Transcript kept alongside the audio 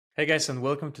Hey guys, and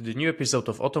welcome to the new episode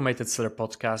of Automated Seller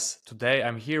Podcast. Today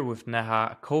I'm here with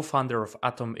Neha, co-founder of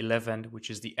Atom11, which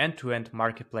is the end-to-end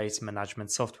marketplace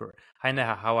management software. Hi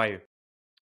Neha, how are you?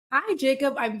 Hi,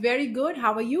 Jacob. I'm very good.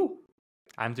 How are you?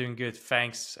 I'm doing good,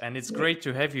 thanks. And it's Great. great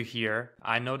to have you here.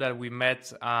 I know that we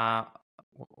met, how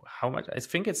much? I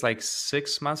think it's like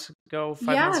 6 months ago, 5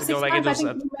 months Yeah, ago. six Like it months. I was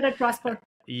think we met at Prosper.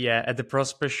 yeah, at the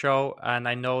Prosper show. And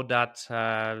I know that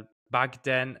back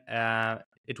then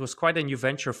it was quite a new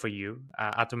venture for you,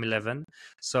 Atom11.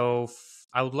 So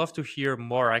I would love to hear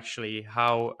more actually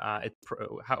how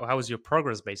how is your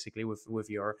progress basically with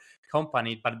your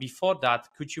company. But before that,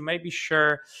 could you maybe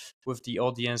share with the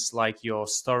audience like your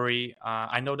story?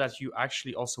 I know that you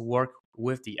actually also work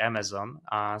with the Amazon,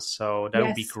 so that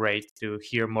would be Yes. great to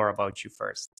hear more about you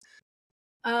first.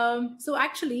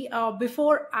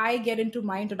 Before I get into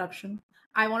my introduction,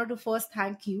 I wanted to first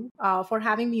thank you for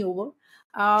having me over.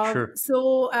 Sure.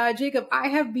 Jacob, I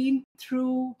have been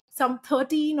through some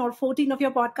 13 or 14 of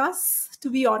your podcasts, to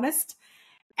be honest,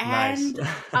 Nice. and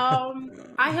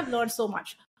I have learned so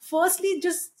much. Firstly,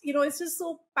 it's just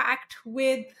so packed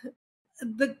with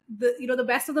the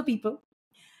best of the people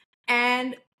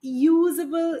and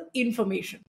usable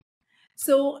information.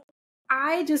 So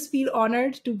I just feel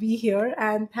honored to be here,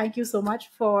 and thank you so much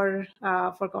for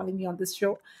calling me on this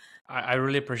show. I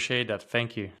really appreciate that.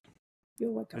 Thank you. You're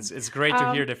welcome. It's great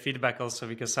to hear Um, the feedback also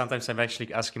because sometimes I'm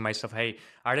actually asking myself, hey,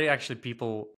 are there actually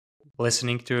people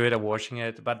listening to it or watching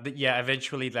it? But yeah,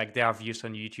 eventually like there are views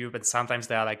on YouTube and sometimes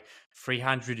there are like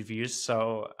 300 views.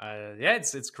 So yeah,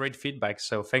 it's great feedback.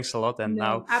 So thanks a lot. And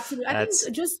now no, absolutely. I think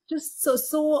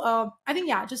it's I think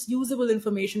yeah, just usable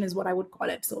information is what I would call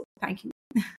it. So thank you.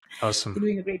 awesome. You're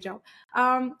doing a great job.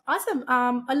 Awesome.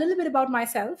 A little bit about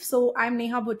myself. So I'm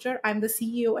Neha Bhuchar. I'm the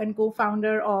CEO and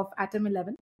co-founder of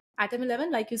Atom11.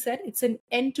 Atom11, like you said, it's an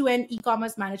end-to-end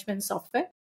e-commerce management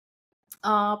software.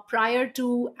 Prior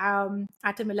to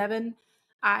Atom11,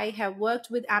 I have worked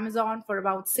with Amazon for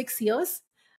about 6 years.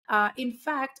 In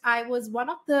fact, I was one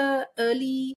of the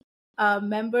early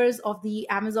members of the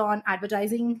Amazon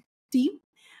advertising team.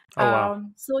 Oh, wow.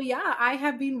 Yeah, I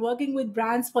have been working with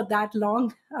brands for that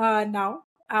long now.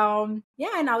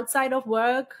 Yeah, and outside of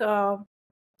work,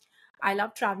 I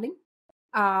love traveling.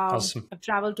 Awesome. I've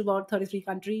traveled to about 33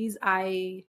 countries.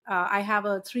 I have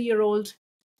a 3-year old,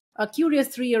 a curious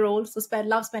 3-year old, so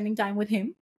love spending time with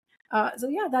him.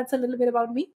 Yeah, that's a little bit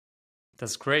about me.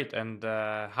 That's great. And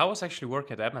how was actually work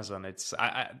at Amazon? It's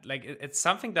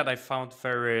something that I found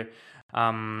very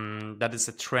that is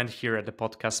a trend here at the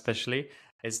podcast, especially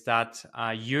is that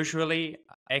usually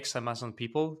ex Amazon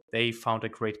people they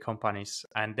founded great companies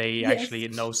and they Yes. actually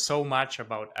know so much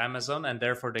about Amazon and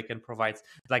therefore they can provide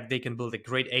like they can build a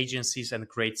great agencies and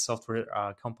great software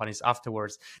companies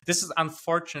afterwards. This is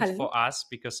unfortunate Hello. for us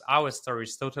because our story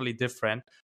is totally different,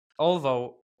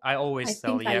 although I I always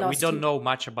tell, think I yeah, we lost don't you. know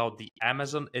much about the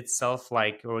Amazon itself,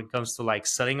 like when it comes to like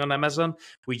selling on Amazon.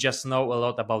 We just know a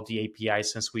lot about the API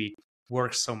since we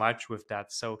work so much with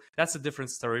that. So that's a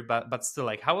different story. But still,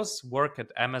 like, how was work at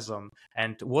Amazon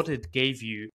and what it gave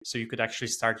you so you could actually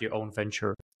start your own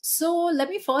venture? So let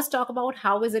me first talk about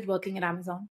how is it working at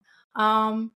Amazon.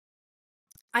 Um,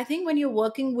 I think when you're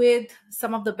working with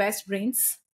some of the best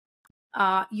brains,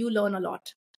 you learn a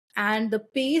lot, and the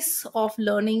pace of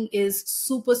learning is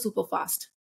super super fast.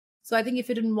 So I think if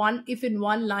in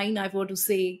one line I were to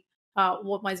say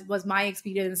was my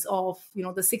experience of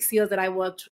the 6 years that I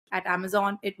worked at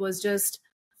Amazon, it was just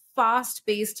fast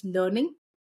paced learning.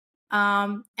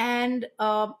 And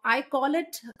I call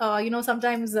it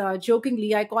sometimes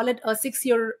jokingly I call it a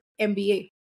 6-year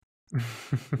MBA,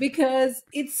 because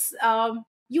it's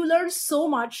you learn so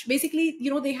much. Basically,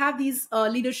 they have these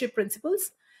leadership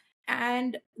principles,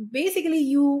 and basically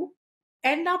you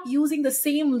end up using the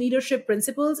same leadership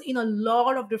principles in a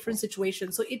lot of different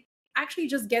situations, so it actually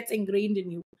just gets ingrained in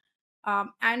you.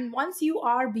 And once you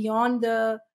are beyond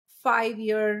the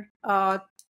 5-year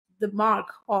the mark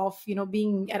of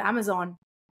being at Amazon,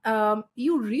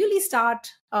 you really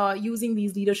start using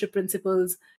these leadership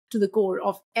principles to the core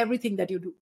of everything that you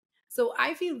do. So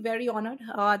I feel very honored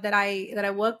that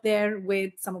I worked there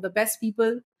with some of the best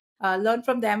people, learned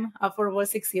from them for over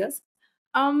 6 years.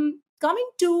 Coming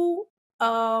to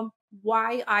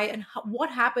why I and what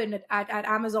happened at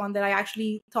Amazon that I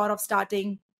actually thought of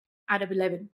starting at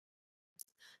 11.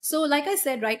 So, like I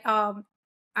said, right,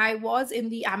 I was in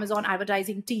the Amazon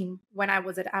advertising team when I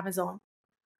was at Amazon,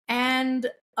 and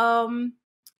um,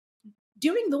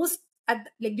 during those,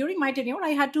 during my tenure,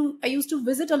 I used to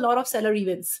visit a lot of seller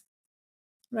events.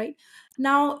 Right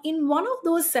now, in one of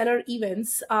those seller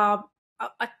events, I,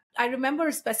 I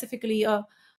remember specifically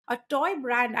a toy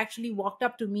brand actually walked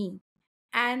up to me,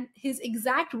 and his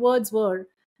exact words were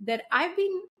that I've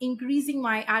been increasing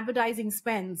my advertising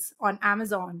spends on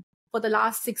Amazon for the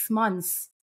last 6 months,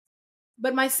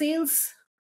 but my sales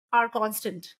are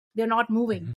constant. They're not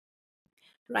moving, Hmm.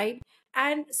 right?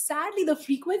 And sadly, the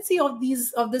frequency of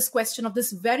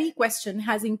this very question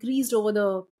has increased over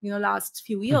the last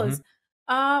few Hmm. years.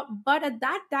 But at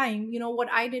that time, what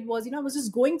I did was, I was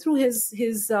just going through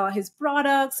his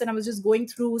products, and I was just going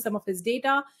through some of his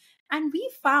data, and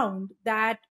we found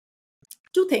that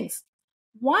two things.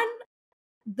 One,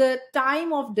 the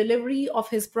time of delivery of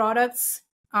his products.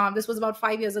 This was about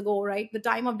 5 years ago, right? The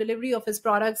time of delivery of his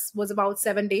products was about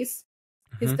 7 days.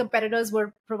 His Hmm. competitors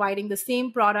were providing the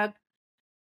same product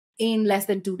in less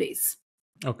than 2 days,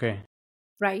 Okay.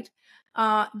 right?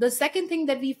 The second thing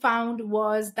that we found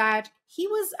was that he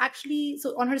was actually,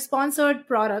 so on her sponsored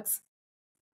products,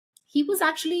 he was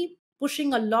actually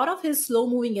pushing a lot of his slow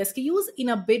moving SKUs in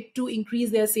a bid to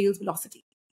increase their sales velocity,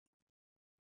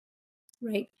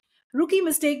 right? Rookie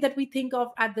mistake that we think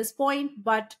of at this point,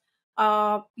 but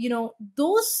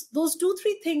those two,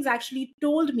 three things actually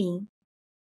told me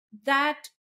that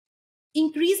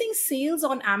increasing sales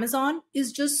on Amazon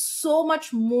is just so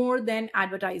much more than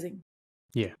advertising.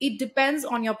 Yeah. It depends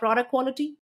on your product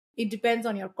quality. It depends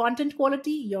on your content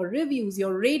quality, your reviews,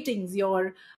 your ratings,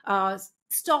 your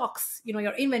stocks,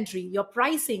 your inventory, your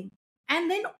pricing,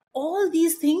 and then all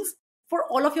these things for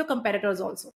all of your competitors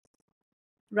also,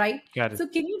 right? Got it. So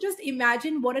can you just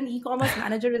imagine what an e-commerce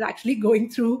manager is actually going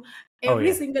through Oh every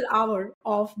yeah. single hour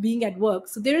of being at work?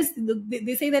 So they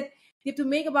say that they have to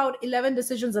make about 11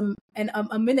 decisions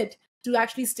a minute to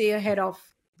actually stay ahead of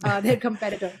their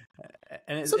competitor.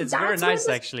 And So it's very that's when nice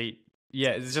actually.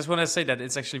 Yeah, I just want to say that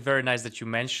it's actually very nice that you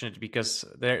mentioned it, because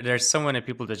there's so many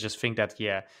people that just think that,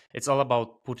 yeah, it's all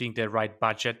about putting the right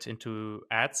budget into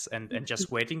ads and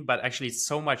just waiting, but actually it's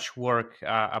so much work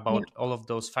yeah, about all of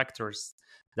those factors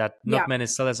that yeah, not many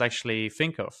sellers actually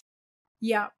think of.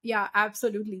 yeah,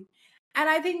 absolutely. And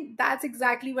I think that's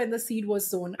exactly when the seed was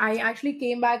sown. I actually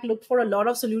came back, looked for a lot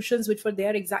of solutions which were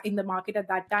there in the market at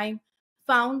that time,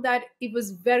 found that it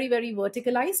was very, very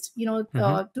verticalized.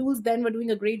 Hmm. Tools then were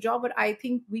doing a great job, but I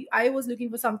think I was looking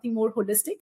for something more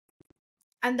holistic.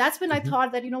 And that's when I Hmm.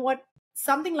 thought that, what,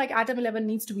 something like Atom11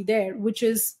 needs to be there, which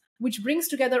brings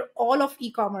together all of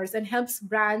e-commerce and helps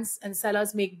brands and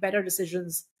sellers make better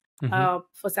decisions Hmm.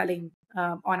 for selling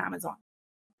on Amazon.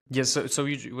 Yeah, so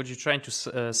what you're trying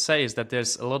to say is that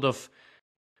there's a lot of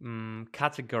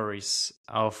categories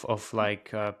of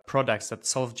like products that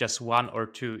solve just one or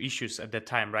two issues at the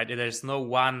time, right? There's no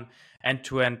one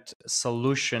end-to-end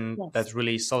solution Yes, that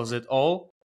really solves it all,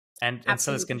 and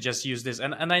sellers can absolutely. just use this.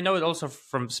 And I know it also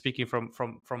from speaking from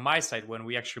my side, when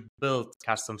we actually build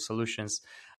custom solutions,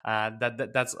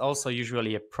 that's also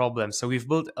usually a problem. So we've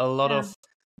built a lot Yeah, of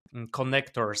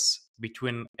connectors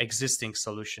between existing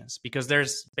solutions, because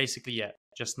there's basically, yeah,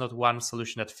 just not one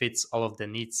solution that fits all of the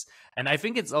needs. And I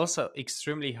think it's also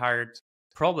extremely hard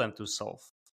problem to solve.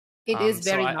 it is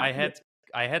So very I, hard. I Yeah. had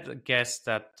I had a guest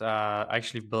that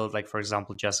actually built, like, for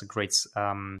example, just a great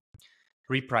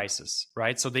reprices,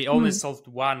 right? So they only Hmm. solved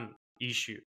one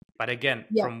issue. But again,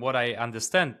 Yeah, from what I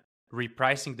understand,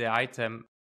 repricing the item,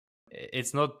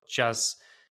 it's not just,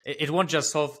 it won't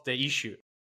just solve the issue.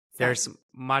 There's exactly.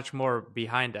 much more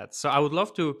behind that. So I would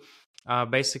love to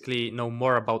basically know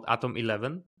more about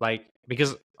Atom11, like,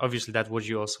 because obviously that's what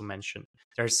you also mentioned.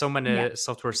 There's so Yeah. many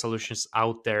software solutions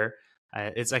out there.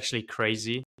 It's actually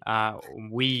crazy.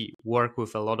 We work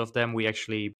with a lot of them. We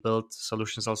actually build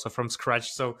solutions also from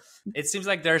scratch. So it seems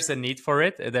like there's a need for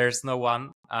it. There's no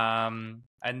one.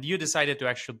 And you decided to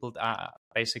actually build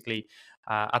basically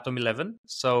Atom11.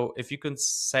 So if you can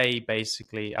say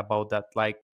basically about that,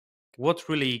 like, what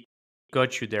really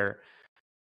got you there?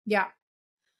 Yeah.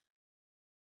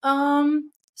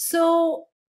 So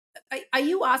are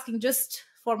you asking, just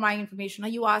for my information, are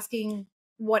you asking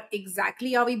what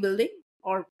exactly are we building,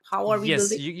 or how are we Yes,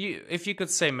 building? you if you could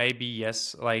say maybe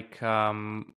yes, like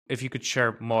if you could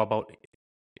share more about,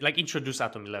 like, introduce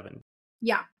Atom11.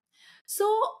 Yeah. So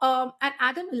at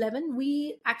Atom11,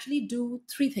 we actually do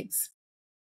three things.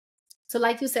 So,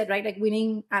 like you said, right, like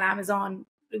winning at Amazon,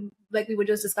 like we were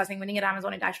just discussing, winning at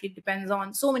Amazon, it actually depends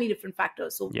on so many different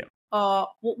factors. So, Yeah.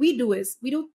 what we do is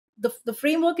we do the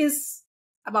framework is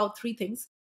about three things.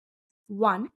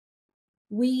 One,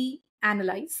 we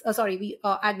analyze, sorry, we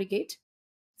aggregate.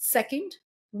 Second,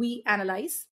 we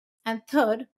analyze. And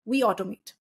third, we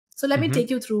automate. So, let me Mm-hmm. take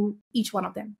you through each one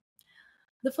of them.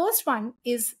 The first one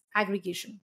is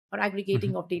aggregation or Mm-hmm.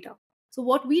 aggregating of data. So,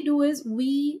 what we do is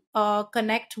we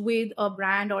connect with a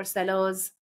brand or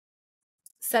seller's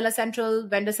Seller Central,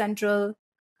 Vendor Central,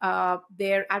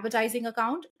 their advertising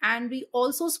account, and we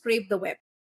also scrape the web.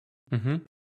 Mm-hmm.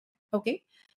 Okay,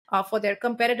 for their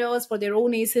competitors, for their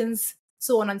own ASINs,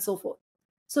 so on and so forth.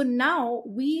 So now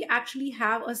we actually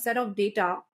have a set of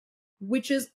data, which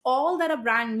is all that a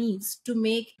brand needs to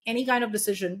make any kind of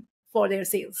decision for their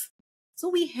sales. So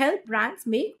we help brands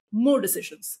make more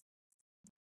decisions.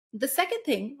 The second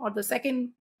thing, or the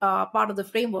second part of the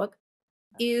framework,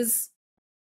 is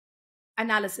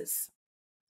analysis.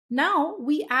 Now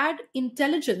we add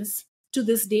intelligence to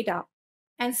this data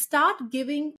and start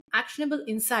giving actionable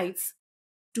insights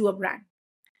to a brand.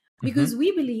 Mm-hmm. Because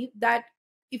we believe that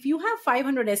if you have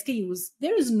 500 SKUs,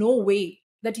 there is no way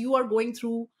that you are going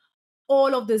through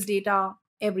all of this data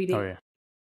every Oh day, yeah.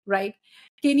 right?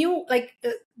 Can you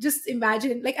just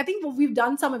imagine, like, I think we've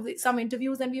done some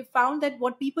interviews, and we've found that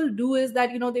what people do is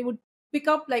that they would pick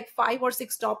up like 5 or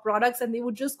 6 top products, and they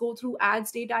would just go through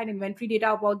ads data and inventory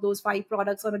data about those 5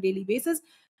 products on a daily basis,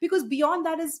 because beyond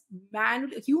that is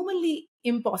manually, humanly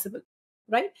impossible,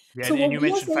 right? Yeah, So and what you we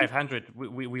are mentioned saying, 500.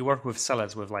 We work with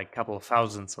sellers with like a couple of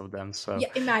thousands of them. So yeah,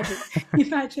 imagine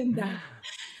imagine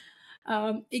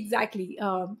that. Exactly.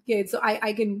 Okay, so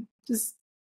I can just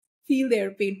feel their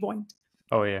pain point.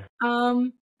 oh yeah.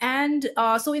 And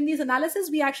so in these analysis,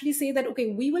 we actually say that,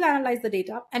 okay, we will analyze the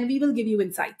data and we will give you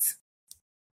insights.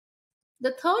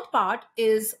 The third part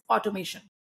is automation.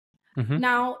 Mm-hmm.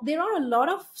 Now, there are a lot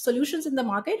of solutions in the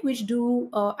market which do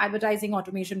advertising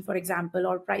automation, for example,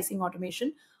 or pricing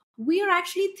automation. We are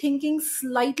actually thinking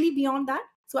slightly beyond that.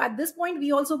 So at this point,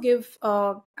 we also give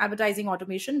advertising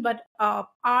automation, but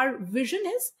our vision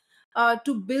is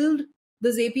to build the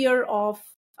Zapier of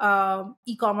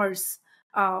e-commerce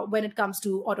when it comes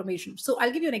to automation. So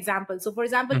I'll give you an example. So, for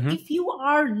example, Mm-hmm. if you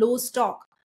are low stock,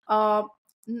 uh,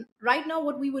 right now,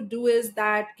 what we would do is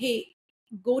that, hey,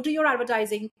 go to your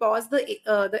advertising, pause the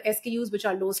SKUs which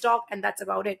are low stock, and that's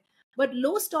about it. But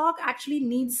low stock actually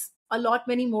needs a lot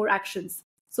many more actions.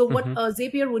 So what Mm-hmm.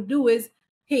 Zapier would do is,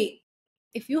 hey,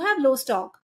 if you have low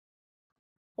stock,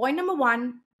 point number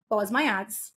one, pause my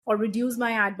ads or reduce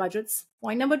my ad budgets.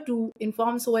 Point number two,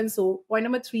 inform so and so. Point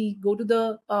number three, go to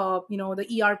the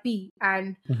ERP,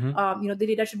 and Mm-hmm. the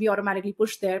data should be automatically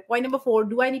pushed there. Point number four,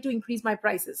 do I need to increase my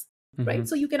prices? Mm-hmm. Right.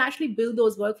 So you can actually build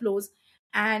those workflows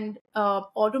and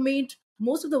automate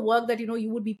most of the work that you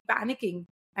would be panicking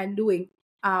and doing,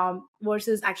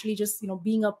 versus actually just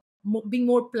being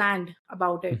more planned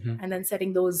about it Mm-hmm. and then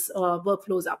setting those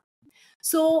workflows up.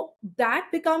 So that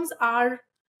becomes our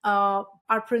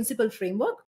principal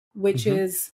framework, which Mm-hmm.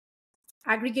 is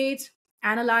aggregate,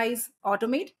 analyze,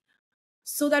 automate,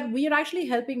 so that we are actually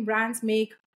helping brands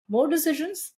make more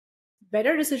decisions,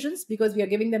 better decisions because we are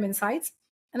giving them insights,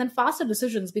 and then faster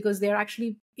decisions because they are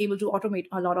actually able to automate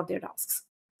a lot of their tasks.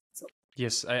 So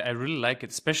Yes, I really like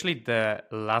it, especially the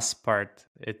last part.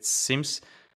 It seems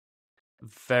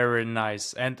very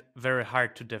nice and very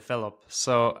hard to develop.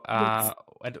 So, yes,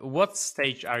 at what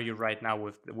stage are you right now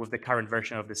with the current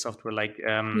version of the software? Like,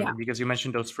 yeah. because you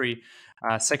mentioned those three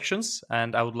sections,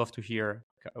 and I would love to hear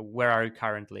where are you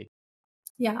currently?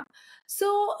 Yeah.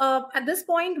 So at this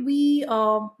point, we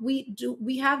have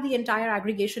the entire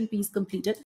aggregation piece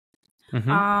completed.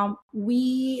 Mm-hmm.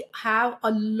 We have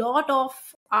a lot of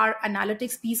our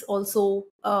analytics piece also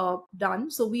done.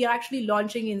 So we are actually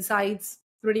launching insights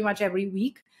pretty much every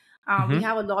week. We Mm-hmm.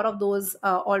 have a lot of those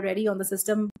already on the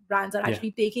system. Brands are Yeah.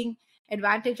 actually taking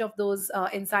advantage of those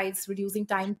insights, reducing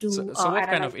time So, to so what kind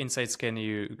analyze. of insights can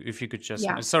you, if you could just,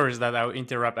 Yeah. sorry that I'll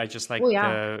interrupt. I just Oh, like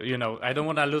yeah. I don't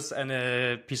want to lose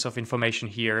any piece of information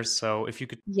here. So if you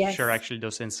could share Yes. actually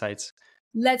those insights.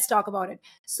 Let's talk about it.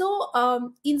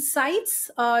 So, insights,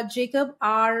 Jacob,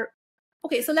 are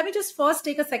okay. So, let me just first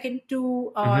take a second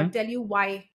to Mm-hmm. tell you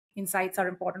why insights are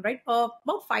important, right?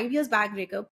 About 5 years back,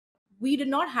 Jacob, we did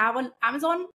not have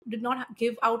Amazon did not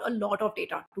give out a lot of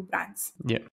data to brands.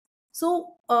 Yeah.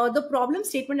 So, the problem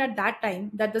statement at that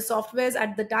time that the softwares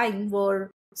at the time were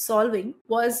solving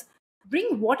was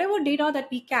bring whatever data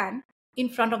that we can in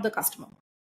front of the customer.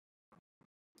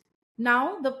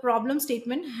 Now, the problem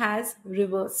statement has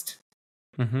reversed.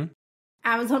 Mm-hmm.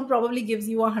 Amazon probably gives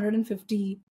you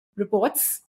 150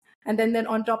 reports. And then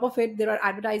on top of it, there are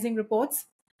advertising reports.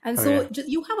 And Oh yeah. so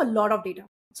you have a lot of data.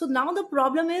 So now the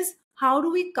problem is, how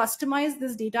do we customize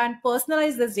this data and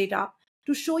personalize this data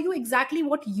to show you exactly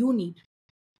what you need,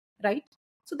 right?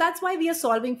 So that's why we are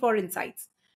solving for insights.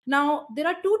 Now, there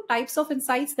are two types of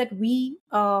insights that we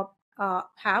have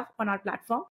on our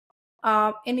platform.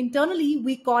 And internally,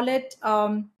 we call it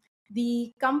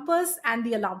the compass and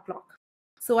the alarm clock.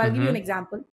 So I'll give you an Mm-hmm.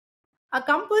 example. A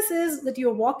compass is that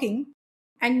you're walking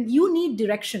and you need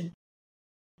direction.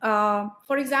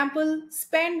 For example,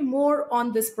 spend more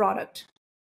on this product,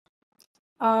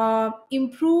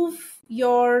 improve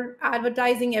your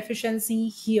advertising efficiency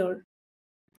here,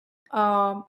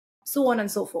 so on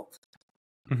and so forth.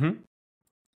 Mm-hmm.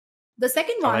 The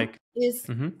second I one like. is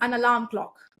Mm-hmm. an alarm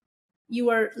clock. You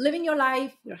are living your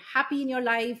life, you're happy in your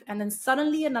life, and then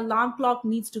suddenly an alarm clock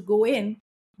needs to go in,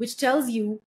 which tells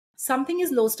you something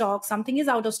is low stock, something is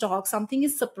out of stock, something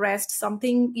is suppressed,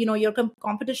 something, your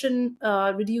competition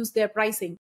reduced their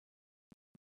pricing,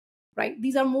 right?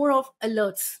 These are more of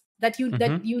alerts that you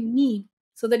Mm-hmm. need,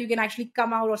 so that you can actually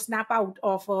come out or snap out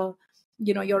of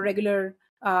your regular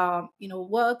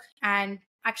work and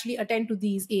actually attend to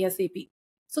these ASAP.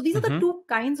 So these are the Mm-hmm. two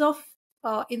kinds of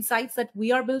insights that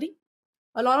we are building.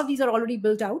 A lot of these are already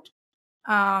built out,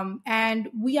 and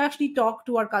we actually talk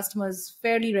to our customers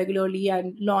fairly regularly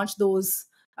and launch those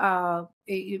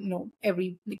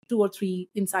every like 2 or 3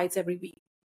 insights every week.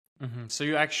 Mm-hmm. So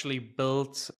you actually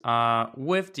built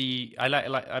with the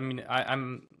I mean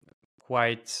I'm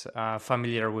quite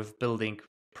familiar with building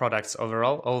products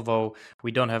overall, although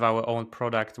we don't have our own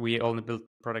product. We only build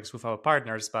products with our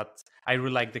partners, but I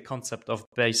really like the concept of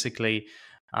basically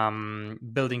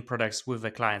building products with the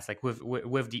clients, like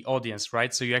with the audience,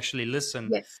 right? So you actually listen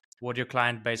Yes. what your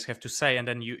client base have to say, and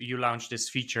then you launch this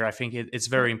feature. I think it's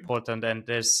very Yeah. important, and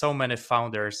there's so many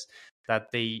founders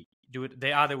that they do it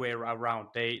the other way around.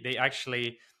 They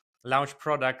actually launch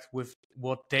product with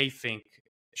what they think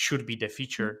should be the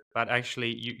feature, but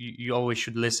actually you always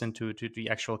should listen to the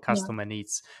actual Yeah. customer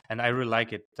needs, and I really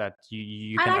like it that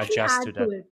you I'll can actually adjust add to to that.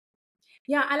 it.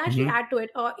 Yeah, I'll actually Mm-hmm. add to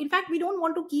it. In fact, we don't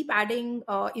want to keep adding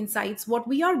insights. What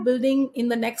we are building in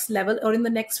the next level or in the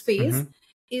next phase Mm-hmm.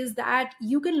 is that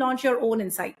you can launch your own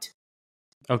insight.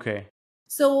 Okay.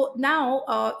 So now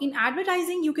in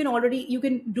advertising, you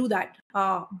can do that.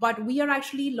 But we are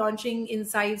actually launching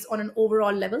insights on an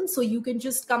overall level. So you can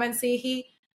just come and say, hey,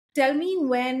 tell me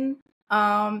when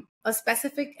a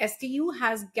specific SKU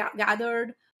has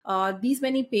gathered these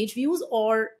many page views,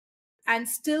 and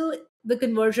still the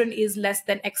conversion is less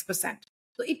than X%.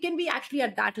 So it can be actually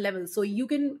at that level. So you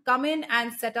can come in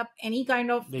and set up any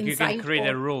kind of Like you can insight create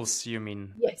or a rules, you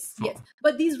mean? yes, yes.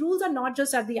 But these rules are not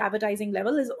just at the advertising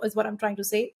level, is what I'm trying to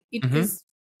say. It Mm-hmm. is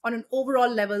on an overall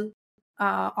level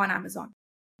on Amazon.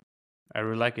 I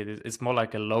really like it. It's more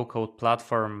like a low code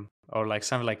platform, or like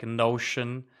something like a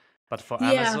Notion, but for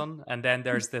Yeah, Amazon. And then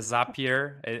there's the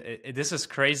Zapier. This is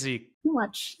crazy, too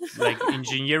much. like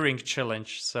engineering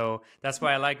challenge. So that's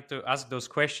why I like to ask those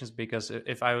questions, because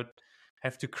if I would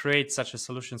have to create such a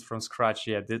solutions from scratch,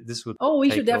 yeah, this would Oh, we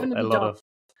should take a definitely lot talk. of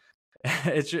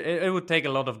it would take a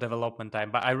lot of development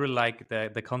time, but I really like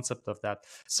the concept of that.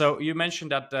 So you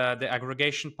mentioned that the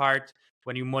aggregation part,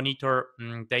 when you monitor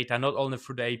data not only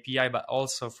through the API but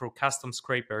also through custom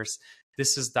scrapers,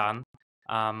 this is done.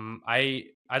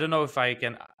 I don't know if I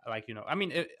can I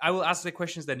mean I will ask the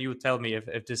questions, then you tell me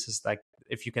if this is like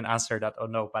if you can answer that or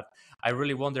no. But I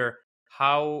really wonder,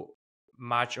 how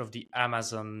much of the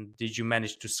Amazon did you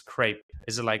manage to scrape?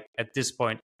 Is it like at this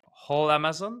point whole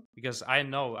Amazon? Because I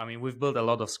know, I mean, we've built a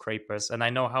lot of scrapers, and I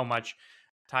know how much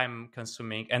time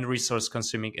consuming and resource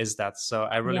consuming is that. So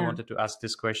I really Yeah. wanted to ask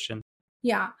this question.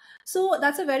 Yeah. So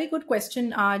that's a very good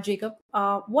question, Jacob.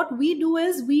 What we do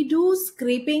is we do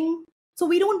scraping. So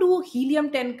we don't do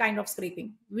helium-10 kind of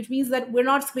scraping, which means that we're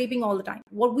not scraping all the time.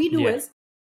 What we do Yeah. is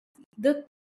the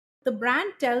the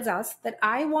brand tells us that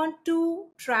I want to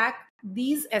track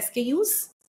these SKUs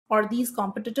or these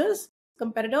competitors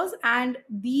and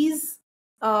these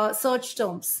search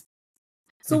terms.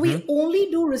 So we Mm-hmm.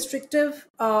 only do restrictive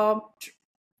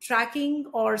tracking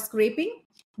or scraping,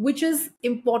 which is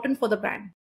important for the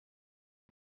brand.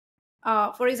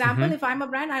 For example, Mm-hmm. if I'm a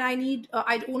brand and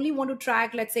I only want to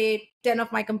track, let's say, 10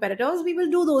 of my competitors, we will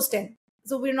do those 10.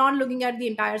 So we're not looking at the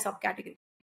entire subcategory.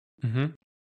 Mm-hmm.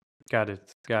 Got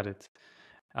it. Got it.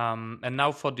 And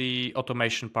now for the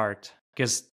automation part,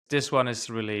 because this one is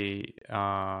really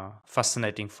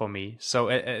fascinating for me. So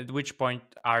at which point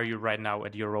are you right now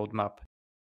at your roadmap?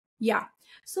 Yeah.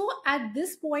 So at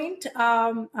this point,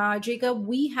 Jacob,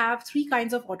 we have 3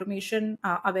 kinds of automation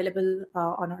available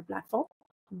on our platform.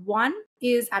 One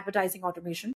is advertising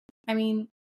automation. I mean,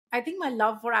 I think my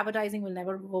love for advertising will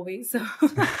never go away. So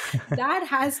that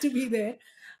has to be there.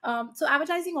 So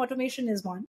advertising automation is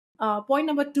one. Point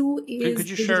number 2 Could is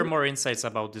you share digital. more insights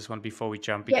about this one before we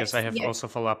jump? Because I Yes, have yes. also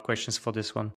follow-up questions for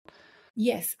this one.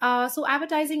 Yes. So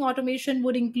advertising automation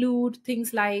would include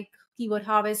things like keyword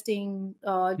harvesting,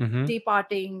 Mm-hmm. day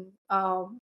parting,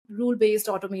 rule-based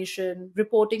automation,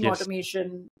 reporting Yes.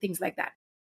 automation, things like that.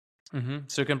 Mm-hmm.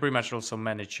 So you can pretty much also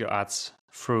manage your ads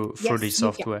through the Yes, you can.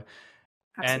 software.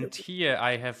 And Absolutely. here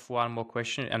I have one more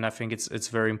question, and I think it's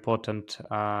very important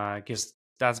because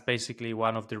that's basically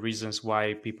one of the reasons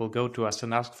why people go to us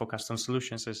and ask for custom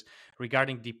solutions is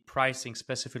regarding the pricing,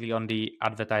 specifically on the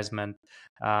advertisement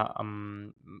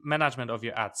management of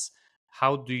your ads.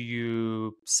 How do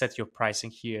you set your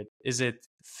pricing here? Is it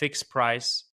fixed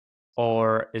price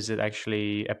or is it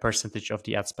actually a percentage of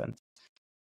the ad spend?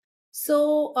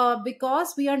 So,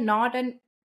 because we are not an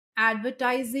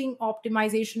advertising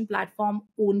optimization platform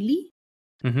only,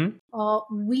 Mm-hmm.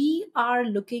 we are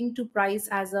looking to price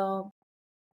as a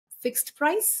fixed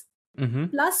price Mm-hmm.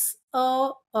 plus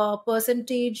a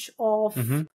percentage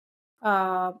Mm-hmm. of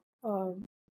uh, uh,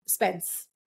 spends.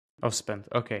 Of spend.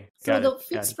 Okay, So got it. the Got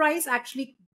fixed it. price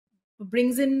actually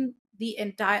brings in the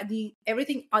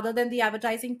everything other than the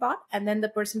advertising part, and then the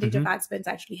percentage of Mm-hmm. ad spends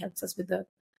actually helps us with the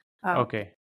uh,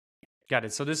 Okay. Got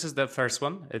it. So this is the first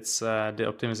one. It's the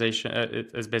optimization.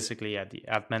 It is basically the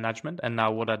ad management. And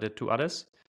now, what are the two others?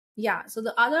 yeah. So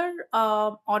the other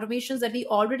automations that we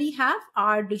already have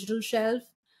are digital shelf.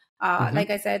 Mm-hmm. Like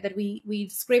I said, that we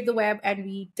scrape the web and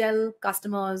we tell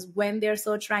customers when their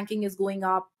search ranking is going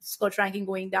up, search ranking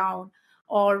going down,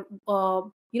 or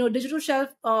digital shelf.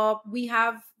 We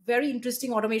have very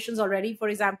interesting automations already. For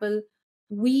example,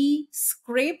 we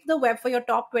scrape the web for your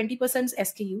top 20%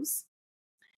 SKUs.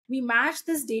 We match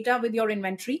this data with your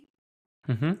inventory,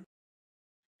 Mm-hmm.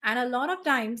 and a lot of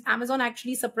times Amazon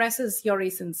actually suppresses your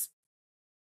asins.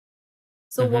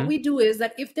 So what Mm-hmm. we do is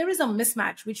that if there is a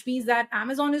mismatch, which means that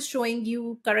Amazon is showing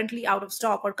you currently out of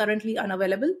stock or currently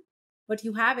unavailable, but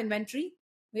you have inventory,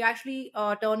 we actually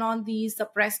turn on the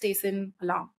suppressed ASIN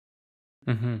alarm,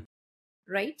 Mm-hmm.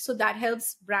 right? So that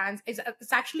helps brands. It's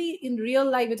actually in real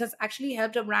life, it has actually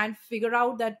helped a brand figure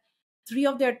out that three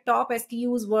of their top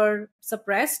SKUs were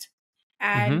suppressed,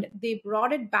 Mm-hmm. and they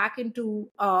brought it back into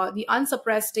the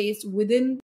unsuppressed state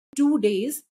within 2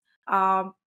 days.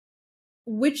 Um,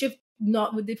 which if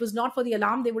not if it was not for the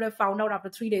alarm, they would have found out after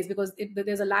 3 days, because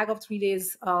there's a lag of 3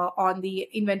 days on the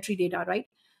inventory data, right?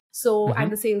 So,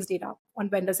 and Mm-hmm. the sales data on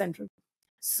vendor central.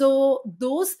 So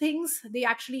those things, they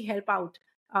actually help out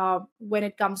when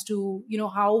it comes to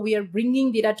how we are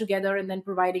bringing data together and then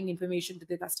providing information to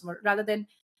the customer, rather than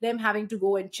them having to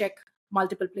go and check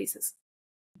multiple places.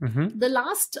 Mm-hmm. The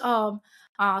last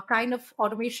kind of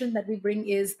automation that we bring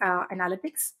is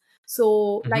analytics.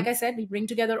 So, Mm-hmm. like I said, we bring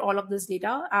together all of this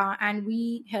data, and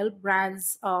we help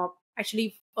brands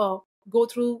actually go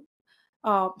through.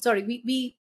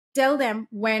 We tell them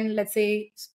when, let's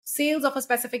say, sales of a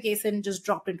specific ASIN just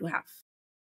dropped into half,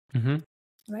 Mm-hmm.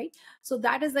 right? So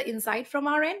that is the insight from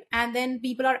our end, and then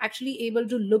people are actually able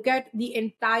to look at the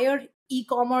entire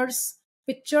e-commerce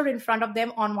picture in front of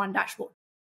them on one dashboard.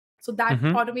 So that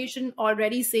Mm-hmm. automation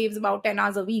already saves about 10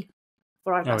 hours a week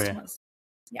for our Oh yeah, customers.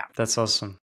 Yeah. that's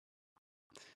awesome.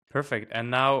 Perfect. And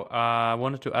now I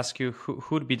wanted to ask you who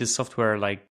would be the software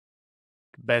like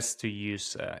best to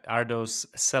use? Are those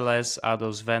sellers, are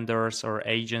those vendors or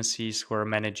agencies who are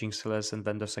managing sellers and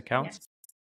vendors accounts? Yes.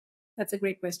 That's a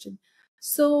great question.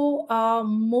 So,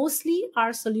 mostly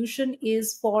our solution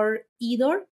is for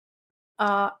either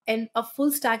a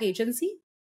full stack agency,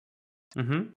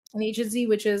 Mm-hmm. an agency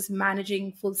which is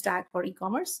managing full stack for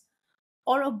e-commerce,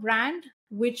 or a brand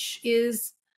which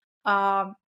is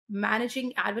um,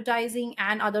 managing advertising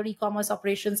and other e-commerce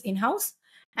operations in-house.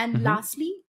 And Mm-hmm.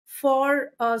 lastly,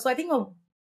 for so I think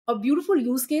a beautiful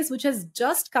use case which has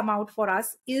just come out for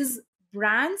us is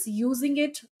brands using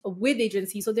it with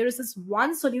agencies. So there is this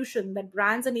one solution that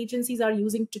brands and agencies are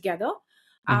using together,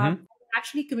 Mm-hmm.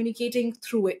 actually communicating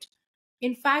through it.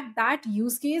 In fact, that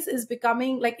use case is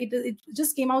becoming like it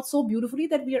just came out so beautifully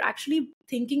that we are actually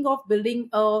thinking of building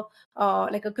a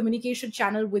like a communication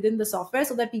channel within the software,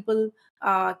 so that people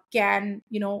can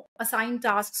assign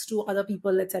tasks to other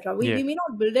people, etc. we, Yeah. we may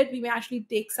not build it, we may actually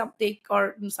take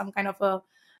or some kind of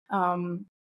a um,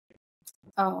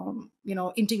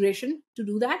 integration to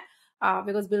do that,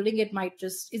 because building it might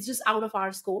it's just out of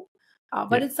our scope,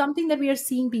 but Yeah. it's something that we are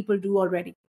seeing people do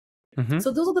already. Mm-hmm.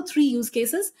 So those are the three use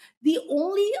cases. The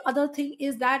only other thing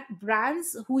is that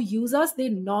brands who use us, they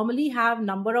normally have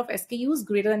number of SKUs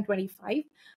greater than 25,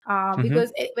 Mm-hmm.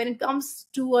 because when it comes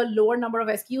to a lower number of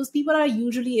SKUs, people are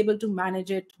usually able to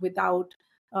manage it without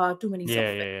too many Yeah,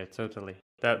 software. yeah, yeah, totally.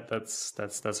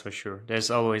 That's for sure.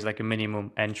 There's always like a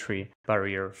minimum entry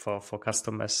barrier for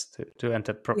customers to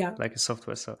enter Yeah. like a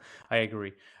software. So I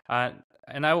agree. Uh,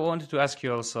 and I wanted to ask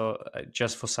you also,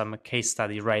 just for some case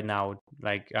study right now.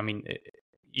 Like, I mean,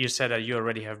 you said that you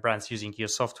already have brands using your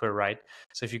software, right?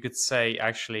 So if you could say,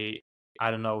 actually, I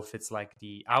don't know if it's like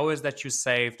the hours that you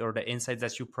saved or the insights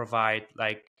that you provide,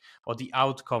 like, or the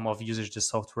outcome of using the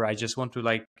software. I just want to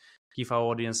like give our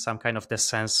audience some kind of the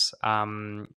sense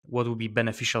what would be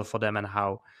beneficial for them and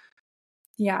how.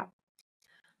 Yeah.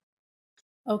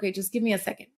 Okay, just give me a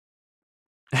second.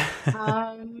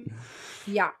 Um,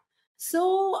 yeah.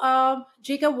 So,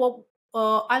 Jacob,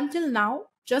 until now,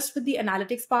 just with the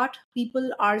analytics part,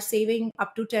 people are saving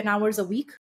up to 10 hours a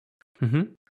week,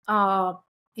 Mm-hmm. uh,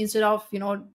 instead of,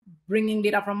 bringing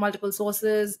data from multiple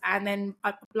sources and then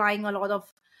applying a lot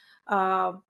of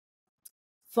uh,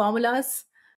 formulas.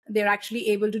 They're actually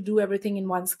able to do everything in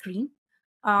one screen.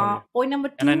 Oh yeah. Point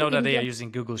number And I two, know that in they are terms.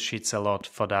 using Google Sheets a lot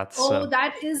for that. Oh, So.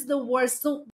 that is the worst.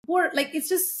 So poor, like it's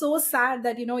just so sad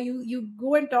that you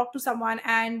go and talk to someone,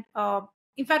 and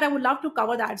in fact, I would love to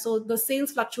cover that. So the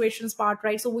sales fluctuations part,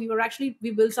 right? So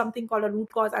we built something called a root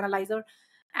cause analyzer,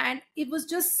 and it was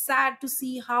just sad to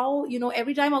see how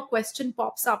every time a question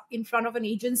pops up in front of an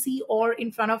agency or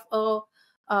in front of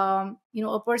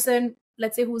a person,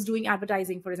 let's say who's doing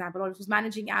advertising, for example, or who's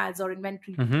managing ads or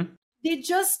inventory, Mm-hmm. they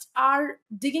just are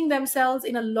digging themselves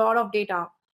in a lot of data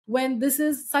when this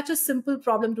is such a simple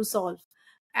problem to solve.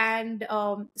 And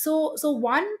so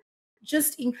one,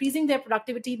 just increasing their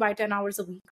productivity by 10 hours a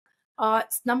week.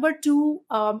 Number two,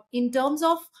 in terms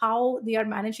of how they are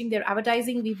managing their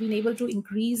advertising, we've been able to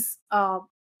increase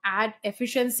ad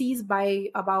efficiencies by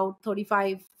about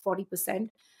 35-40%,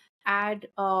 ad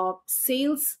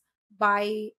sales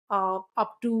by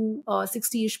up to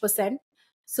 60-ish%.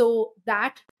 So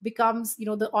that becomes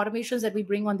the automations that we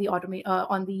bring on the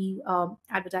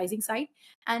advertising side.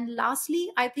 And lastly,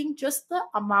 I think just the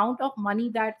amount of money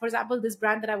that, for example, this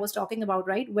brand that I was talking about,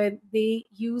 right, where they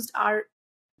used our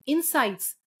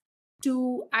insights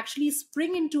to actually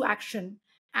spring into action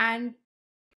and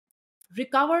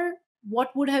recover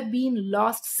what would have been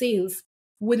lost sales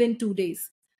within 2 days.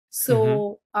 Mm-hmm.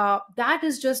 So that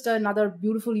is just another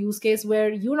beautiful use case where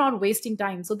you're not wasting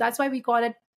time. So that's why we call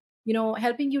it,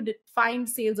 helping you find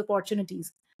sales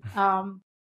opportunities. Um,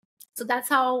 so that's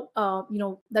how,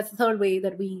 that's the third way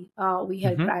that we help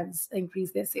Mm-hmm. brands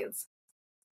increase their sales.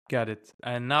 Got it.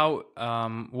 And now,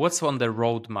 what's on the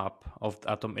roadmap of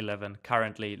Atom11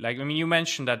 currently? Like, I mean, you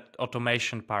mentioned that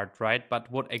automation part, right?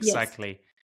 But what Yes. exactly?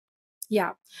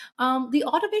 Yeah. The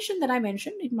automation that I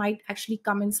mentioned, it might actually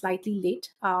come in slightly late.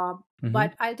 Mm-hmm.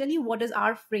 But I'll tell you what is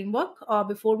our framework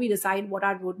before we decide what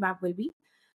our roadmap will be.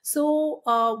 So,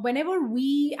 whenever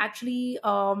we actually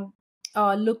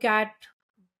look at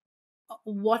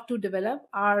what to develop,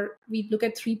 we look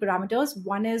at three parameters.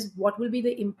 One is what will be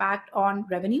the impact on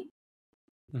revenue.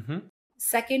 Mm-hmm.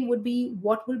 Second would be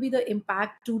what will be the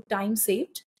impact to time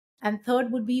saved. And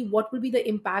third would be what will be the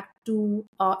impact to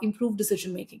improve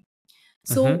decision making.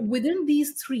 So Mm-hmm. within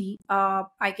these three,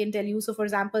 I can tell you. So, for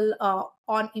example,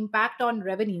 on impact on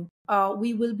revenue,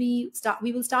 we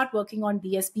will start working on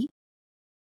DSP.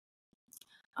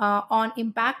 On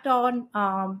impact on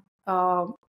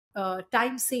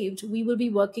time saved, we will be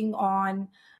working on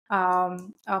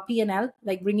PNL,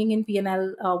 like bringing in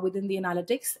PNL within the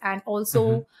analytics, and Mm-hmm.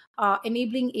 also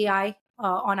enabling AI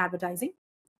on advertising.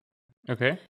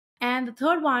 Okay. And the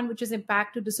third one, which is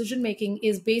impact to decision making,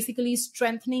 is basically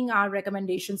strengthening our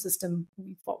recommendation system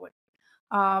moving forward.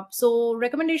 So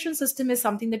recommendation system is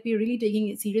something that we're really taking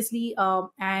it seriously,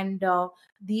 and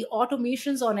the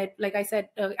automations on it, like I said,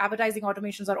 advertising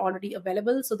automations are already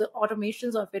available. So the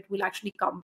automations of it will actually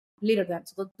come later. Then,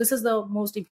 so this is the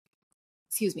most,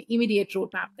 immediate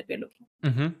roadmap that we're looking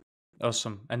at. Mm-hmm.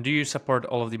 Awesome. And do you support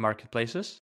all of the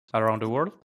marketplaces around the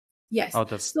world? Yes. Oh,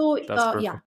 that's So that's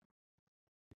yeah,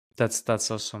 perfect. That's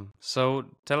awesome. So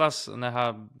tell us,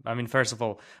 Neha. I mean, first of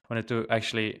all, I wanted to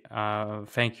actually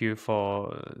thank you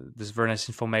for this very nice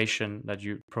information that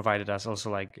you provided us.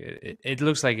 Also, like it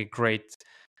looks like a great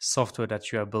software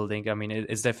that you are building. I mean,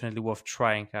 it's definitely worth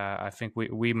trying. I think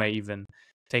we may even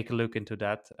take a look into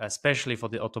that, especially for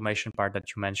the automation part that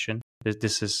you mentioned.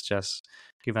 This is just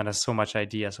given us so much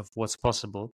ideas of what's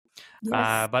possible.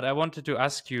 yes, But I wanted to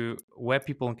ask you where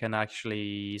people can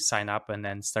actually sign up and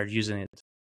then start using it.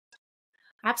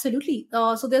 absolutely.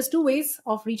 So there's two ways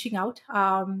of reaching out.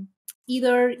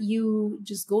 Either you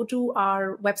just go to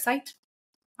our website.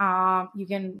 You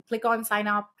can click on sign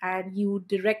up and you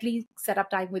directly set up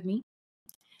time with me.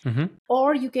 Mm-hmm.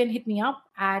 Or you can hit me up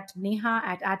at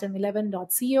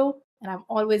neha@atom11.co, and I'm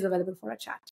always available for a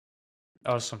chat.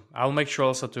 Awesome. I'll make sure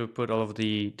also to put all of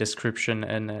the description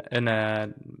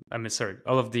I mean, sorry,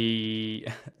 all of the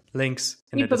links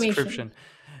in the Information. description.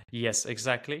 Yes,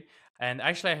 exactly. And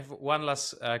actually, I have one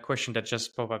last question that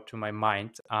just popped up to my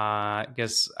mind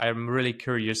because I'm really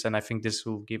curious, and I think this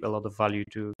will give a lot of value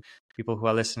to people who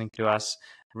are listening to us.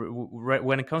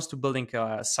 When it comes to building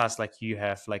a SaaS like you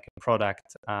have, like a product,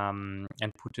 and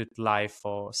put it live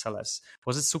for sellers,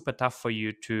 was it super tough for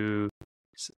you to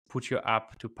put your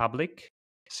app to public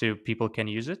so people can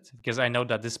use it? Because I know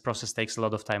that this process takes a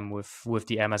lot of time with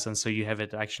the Amazon, so you have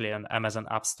it actually on Amazon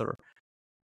App Store.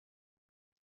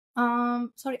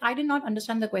 Sorry, I did not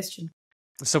understand the question.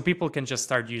 So people can just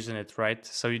start using it, right?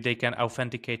 So they can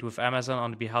authenticate with Amazon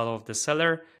on behalf of the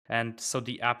seller. And so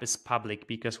the app is public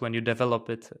because when you develop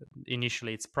it,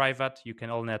 initially it's private. You can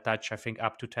only attach, I think,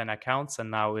 up to 10 accounts. And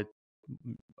now it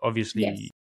Yes.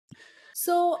 obviously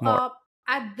So more.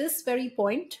 at this very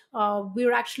point,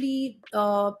 we're actually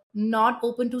not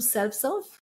open to self-serve,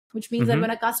 which means that Mm-hmm. when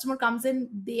a customer comes in,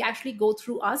 they actually go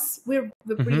through us. We're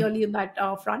pretty Mm-hmm. early in that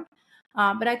front,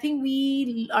 but I think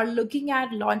we are looking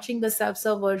at launching the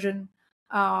self-serve version.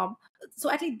 Um, so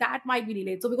I think that might be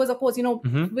delayed. So because of course,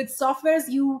 Mm-hmm. with softwares,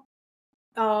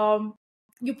 um,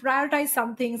 you prioritize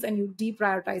some things and you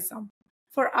deprioritize some.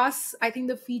 For us, I think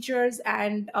the features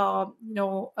and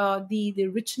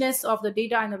the richness of the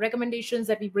data and the recommendations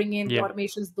that we bring in, the Yeah.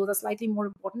 automations, those are slightly more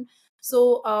important.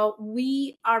 So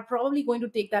we are probably going to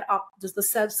take that up, just the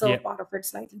Yeah. self-serve part of it,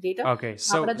 slightly later. Okay, But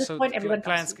so at this point, everyone comes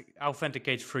clients through.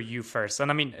 authenticate for you first, and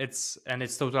I mean it's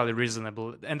totally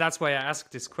reasonable, and that's why I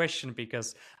asked this question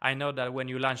because I know that when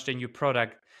you launched a new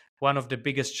product, one of the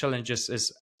biggest challenges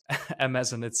is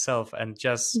Amazon itself, and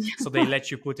just so they let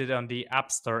you put it on the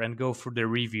App Store and go through the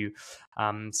review.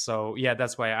 So yeah,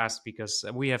 that's why I asked because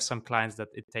we have some clients that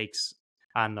it takes.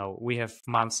 I know we have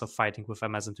months of fighting with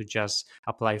Amazon to just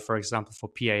apply, for example, for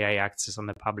PII access on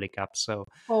the public app. So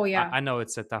Oh yeah. I know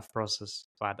it's a tough process,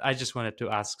 but I just wanted to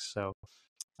ask. So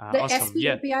The awesome. SP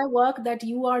Yeah. API work that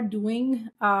you are doing,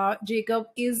 Jacob,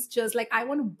 is just like I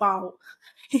want to bow.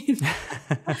 It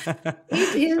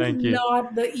is Thank you.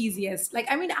 not the easiest. Like,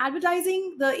 I mean,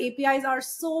 advertising, the APIs are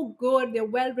so good, they're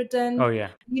well Oh, written. yeah.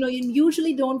 You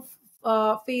usually don't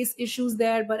face issues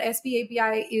there, but SP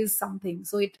API is something.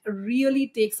 So it really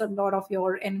takes a lot of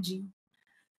your energy.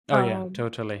 Oh, yeah, Um,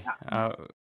 totally. yeah.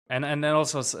 And then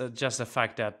also just the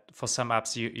fact that for some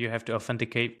apps, you have to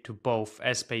authenticate to both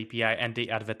SP API and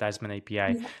the advertisement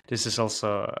API. Yeah. This is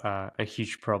also a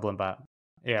huge problem, but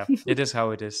yeah, it is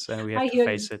how it is, and we have I to hear you.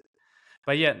 face it.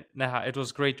 But yeah, Neha, it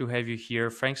was great to have you here.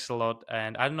 Thanks a lot.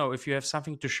 And I don't know if you have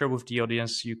something to share with the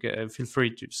audience, you can feel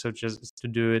free to just to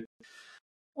do it.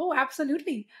 Oh,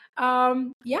 absolutely.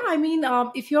 Yeah, I mean,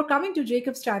 if you're coming to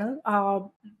Jacob's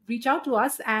channel, reach out to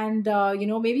us, and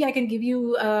maybe I can give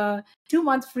you a 2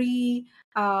 month free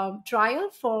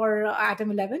trial for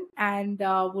Atom11, and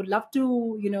would love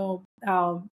to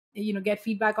get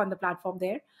feedback on the platform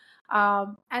there.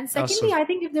 And secondly, Awesome. I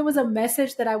think if there was a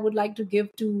message that I would like to give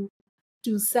to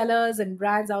sellers and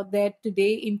brands out there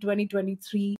today in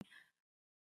 2023,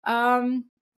 um,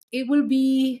 it will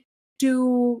be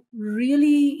to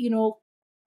really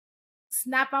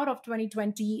snap out of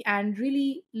 2020 and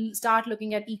really start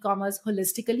looking at e-commerce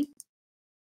holistically.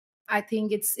 I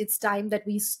think it's time that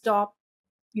we stop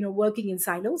working in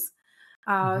silos.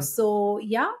 Hmm. So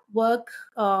yeah, work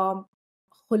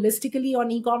holistically on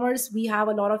e-commerce. We have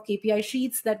a lot of KPI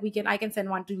sheets that I can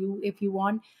send one to you if you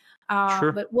want.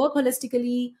 Sure. But work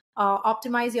holistically,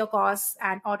 optimize your costs,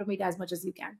 and automate as much as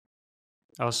you can.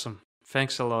 Awesome.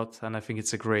 Thanks a lot. And I think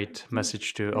it's a great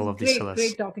message to It all was of the great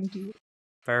sellers. talking to you.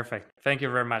 Perfect. Thank you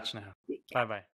very much, Neha. Take care. Bye bye.